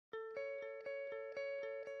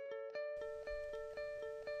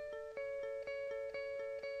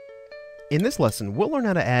In this lesson, we'll learn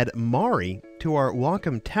how to add MORE to our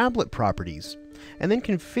Wacom tablet properties, and then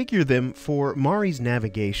configure them for MORE's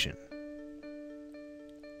navigation.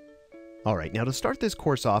 Alright, now to start this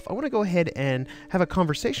course off, I want to go ahead and have a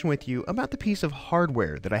conversation with you about the piece of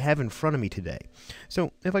hardware that I have in front of me today.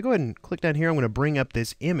 So if I go ahead and click down here, I'm going to bring up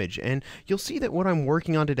this image, and you'll see that what I'm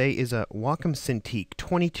working on today is a Wacom Cintiq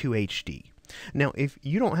 22 HD. Now, if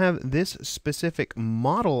you don't have this specific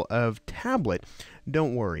model of tablet,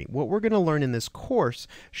 don't worry. What we're going to learn in this course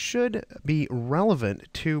should be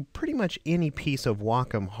relevant to pretty much any piece of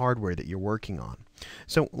Wacom hardware that you're working on.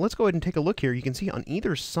 So let's go ahead and take a look here. You can see on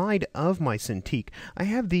either side of my Cintiq, I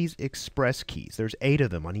have these express keys. There's 8 of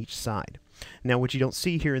them on each side. Now, what you don't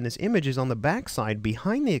see here in this image is on the back side,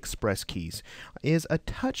 behind the express keys, is a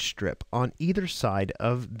touch strip on either side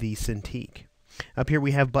of the Cintiq. Up here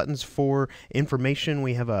we have buttons for information.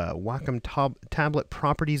 We have a Wacom tablet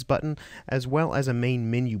properties button, as well as a main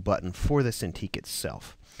menu button for the Cintiq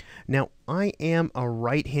itself. Now, I am a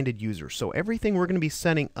right-handed user, so everything we're going to be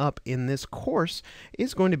setting up in this course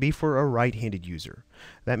is going to be for a right-handed user.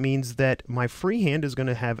 That means that my free hand is going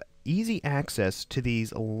to have easy access to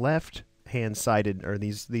these left-hand-sided, or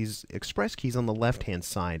these express keys on the left-hand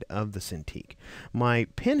side of the Cintiq. My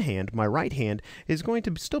pen hand, my right hand, is going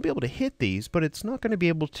to still be able to hit these, but it's not going to be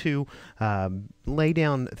able to lay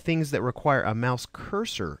down things that require a mouse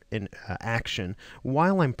cursor in action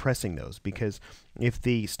while I'm pressing those, because if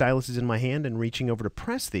the stylus is in my hand and reaching over to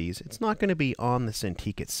press these, it's not going to be on the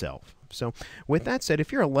Cintiq itself. So with that said,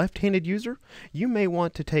 if you're a left-handed user, you may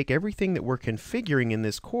want to take everything that we're configuring in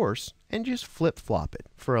this course and just flip-flop it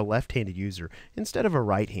for a left-handed user instead of a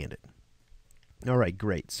right-handed. Alright,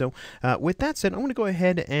 great. So with that said, I'm going to go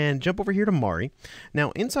ahead and jump over here to MORE. Now,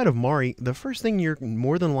 inside of MORE, the first thing you're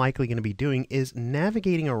more than likely going to be doing is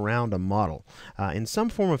navigating around a model in some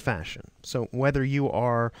form of fashion. So whether you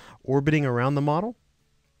are orbiting around the model,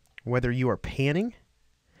 whether you are panning,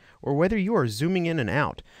 or whether you are zooming in and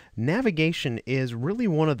out, navigation is really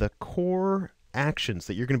one of the core actions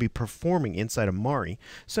that you're going to be performing inside of MORE.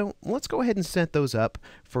 So let's go ahead and set those up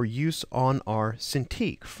for use on our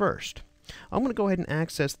Cintiq first. I'm going to go ahead and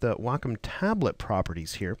access the Wacom tablet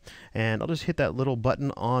properties here, and I'll just hit that little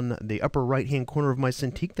button on the upper right hand corner of my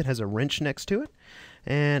Cintiq that has a wrench next to it,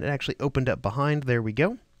 and it actually opened up behind. There we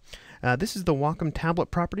go. This is the Wacom tablet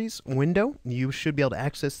properties window. You should be able to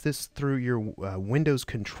access this through your Windows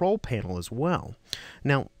control panel as well.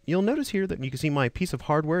 Now, you'll notice here that you can see my piece of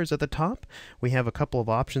hardware is at the top. We have a couple of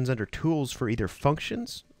options under tools for either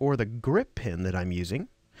functions or the grip pin that I'm using.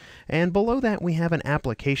 And below that we have an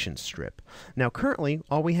application strip. Now currently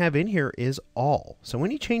all we have in here is all. So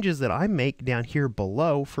any changes that I make down here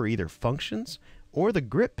below for either functions or the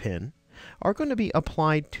grip pin are going to be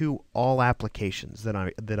applied to all applications that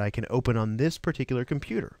I can open on this particular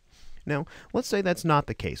computer. Now, let's say that's not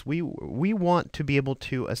the case. We want to be able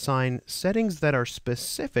to assign settings that are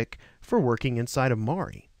specific for working inside of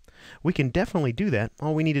MORE. We can definitely do that.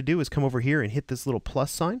 All we need to do is come over here and hit this little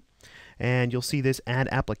plus sign, and you'll see this Add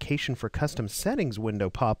Application for Custom Settings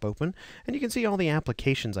window pop open, and you can see all the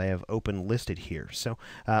applications I have open listed here. So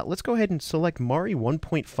let's go ahead and select MORE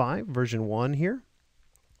 1.5 version 1 here,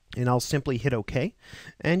 and I'll simply hit OK.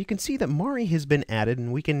 And you can see that MORE has been added,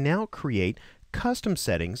 and we can now create custom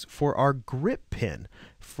settings for our grip pin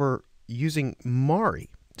for using MORE.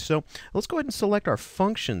 So let's go ahead and select our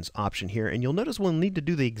functions option here, and you'll notice we'll need to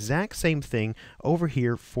do the exact same thing over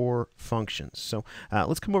here for functions. So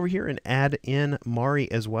let's come over here and add in MORE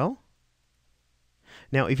as well.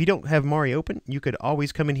 Now, if you don't have MORE open, you could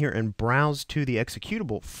always come in here and browse to the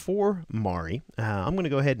executable for MORE. I'm going to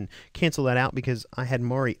go ahead and cancel that out because I had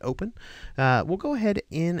MORE open. We'll go ahead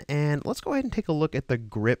in and let's go ahead and take a look at the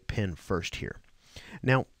grip pin first here.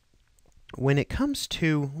 Now, when it comes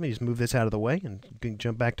to, let me just move this out of the way and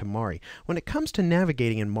jump back to MORE. When it comes to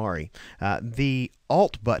navigating in MORE, the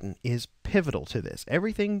Alt button is pivotal to this.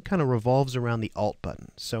 Everything kind of revolves around the Alt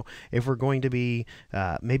button. So if we're going to be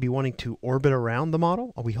maybe wanting to orbit around the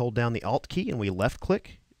model, we hold down the Alt key and we left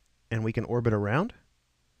click and we can orbit around.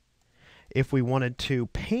 If we wanted to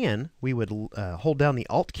pan, we would hold down the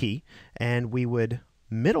Alt key and we would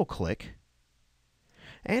middle click.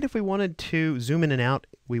 And if we wanted to zoom in and out,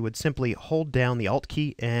 we would simply hold down the Alt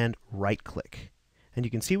key and right click. And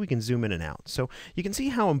you can see we can zoom in and out. So you can see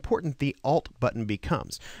how important the Alt button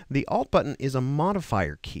becomes. The Alt button is a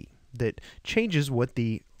modifier key that changes what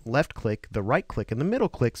the left click, the right click, and the middle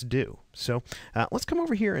clicks do. So let's come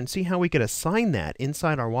over here and see how we could assign that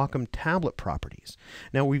inside our Wacom tablet properties.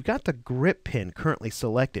 Now we've got the grip pin currently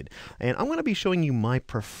selected, and I'm going to be showing you my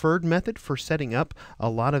preferred method for setting up a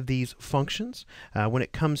lot of these functions when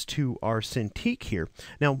it comes to our Cintiq here.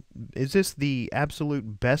 Now, is this the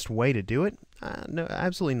absolute best way to do it? No,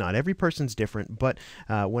 absolutely not. Every person's different, but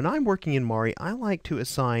when I'm working in MORE, I like to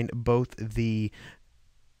assign both the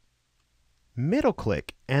middle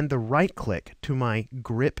click and the right click to my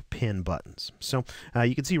grip pin buttons. So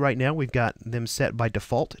you can see right now we've got them set by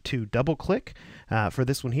default to double click for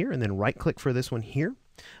this one here and then right click for this one here.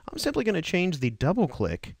 I'm simply going to change the double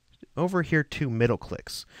click over here to middle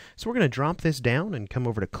clicks. So we're going to drop this down and come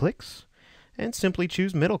over to clicks and simply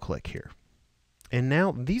choose middle click here. And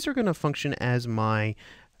now these are going to function as my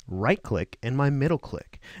right click and my middle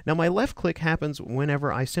click. Now my left click happens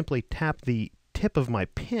whenever I simply tap the tip of my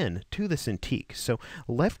pen to the Cintiq. So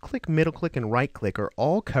left click, middle click, and right click are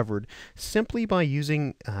all covered simply by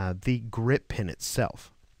using the grip pin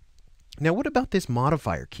itself. Now what about this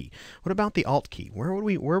modifier key? What about the Alt key? Where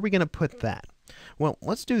are we going to put that? Well,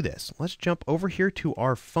 let's do this. Let's jump over here to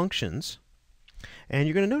our functions, and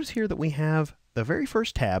you're going to notice here that we have the very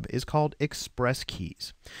first tab is called Express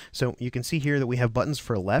Keys. So you can see here that we have buttons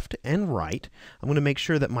for left and right. I'm going to make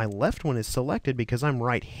sure that my left one is selected because I'm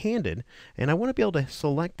right-handed, and I want to be able to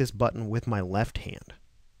select this button with my left hand.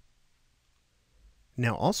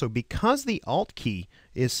 Now also, because the Alt key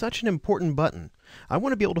is such an important button, I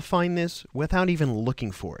want to be able to find this without even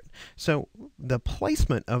looking for it. So the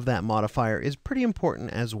placement of that modifier is pretty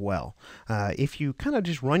important as well. If you kind of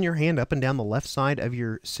just run your hand up and down the left side of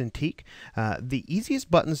your Cintiq, the easiest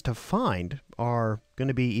buttons to find are going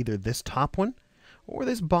to be either this top one or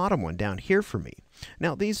this bottom one down here for me.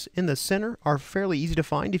 Now these in the center are fairly easy to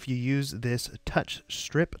find if you use this touch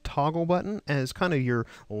strip toggle button as kind of your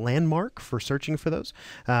landmark for searching for those.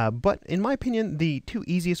 But in my opinion, the two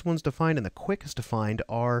easiest ones to find and the quickest to find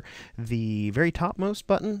are the very topmost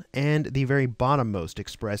button and the very bottommost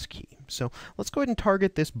express key. So let's go ahead and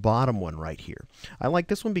target this bottom one right here. I like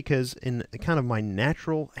this one because in kind of my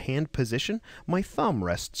natural hand position, my thumb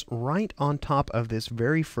rests right on top of this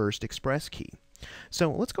very first express key.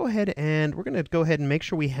 So let's go ahead and we're going to go ahead and make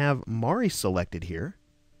sure we have MORE selected here.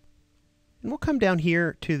 And we'll come down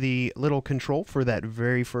here to the little control for that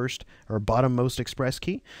very first or bottommost express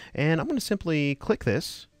key. And I'm going to simply click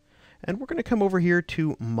this. And we're going to come over here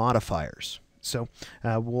to modifiers. So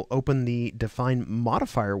we'll open the define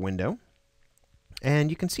modifier window. And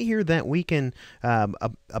you can see here that we can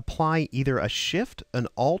apply either a shift, an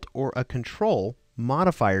alt, or a control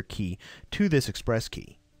modifier key to this express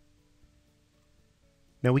key.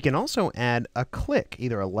 Now we can also add a click,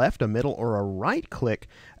 either a left, a middle, or a right click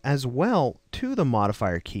as well to the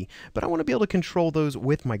modifier key, but I want to be able to control those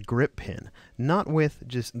with my grip pin, not with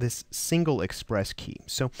just this single express key.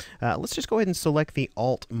 So let's just go ahead and select the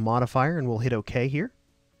Alt modifier and we'll hit OK here.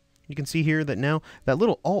 You can see here that now that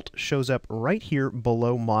little Alt shows up right here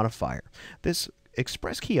below modifier. This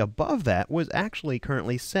express key above that was actually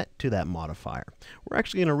currently set to that modifier. We're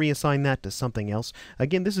actually going to reassign that to something else.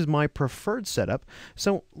 Again, this is my preferred setup,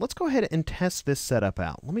 so let's go ahead and test this setup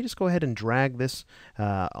out. Let me just go ahead and drag this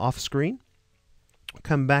off screen.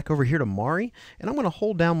 Come back over here to MORE, and I'm going to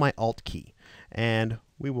hold down my Alt key, and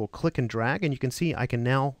we will click and drag, and you can see I can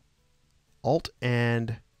now Alt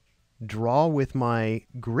and draw with my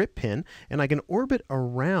grip pin, and I can orbit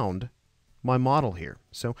around my model here.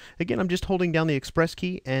 So again, I'm just holding down the express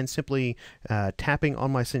key and simply tapping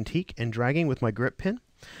on my Cintiq and dragging with my grip pin.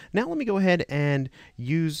 Now let me go ahead and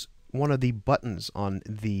use one of the buttons on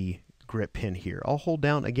the grip pin here. I'll hold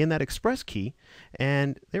down again that express key,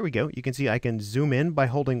 and there we go. You can see I can zoom in by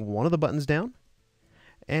holding one of the buttons down,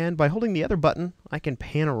 and by holding the other button I can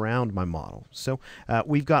pan around my model. So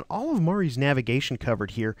we've got all of MORE's navigation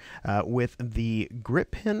covered here with the grip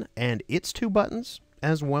pin and its two buttons,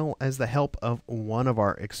 as well as the help of one of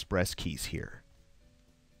our express keys here.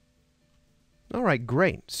 Alright,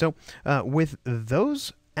 great. So with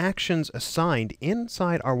those actions assigned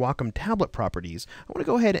inside our Wacom tablet properties, I want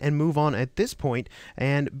to go ahead and move on at this point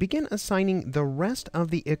and begin assigning the rest of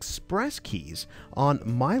the express keys on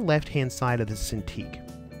my left-hand side of the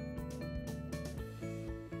Cintiq.